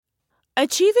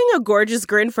Achieving a gorgeous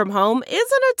grin from home isn't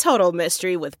a total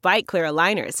mystery with Bite Clear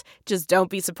aligners. Just don't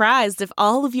be surprised if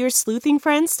all of your sleuthing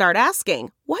friends start asking,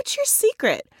 "What's your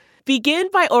secret?" Begin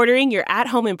by ordering your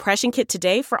at-home impression kit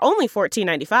today for only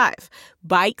 $14.95.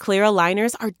 Bite Clear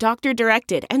aligners are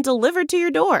doctor-directed and delivered to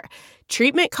your door.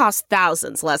 Treatment costs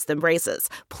thousands less than braces.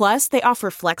 Plus, they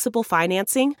offer flexible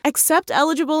financing, accept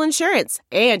eligible insurance,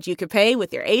 and you can pay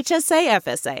with your HSA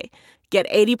FSA. Get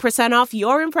 80% off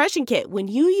your impression kit when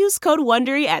you use code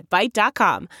WONDERY at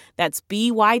Byte.com. That's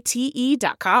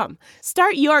BYTE.com.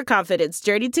 Start your confidence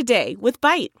journey today with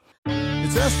Byte.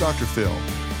 It's Ask Dr. Phil.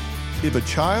 If a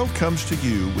child comes to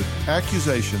you with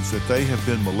accusations that they have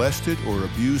been molested or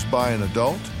abused by an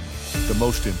adult, the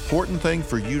most important thing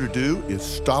for you to do is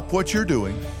stop what you're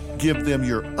doing, give them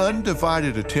your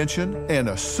undivided attention, and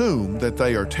assume that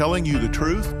they are telling you the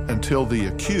truth until the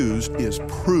accused is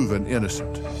proven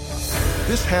innocent.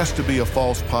 This has to be a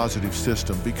false positive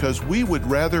system because we would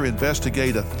rather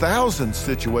investigate 1,000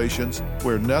 situations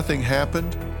where nothing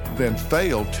happened than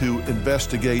fail to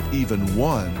investigate even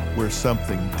one where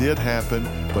something did happen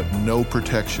but no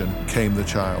protection came the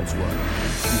child's way.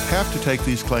 You have to take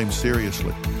these claims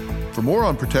seriously. For more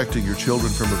on protecting your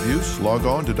children from abuse, log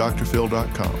on to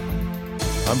drphil.com.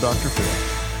 I'm Dr. Phil.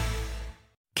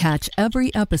 Catch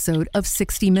every episode of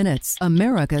 60 Minutes,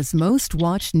 America's most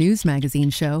watched news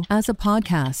magazine show, as a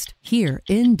podcast. Hear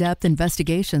in-depth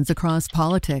investigations across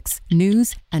politics,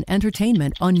 news, and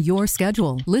entertainment on your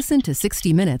schedule. Listen to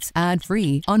 60 Minutes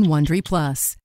ad-free on Wondery Plus.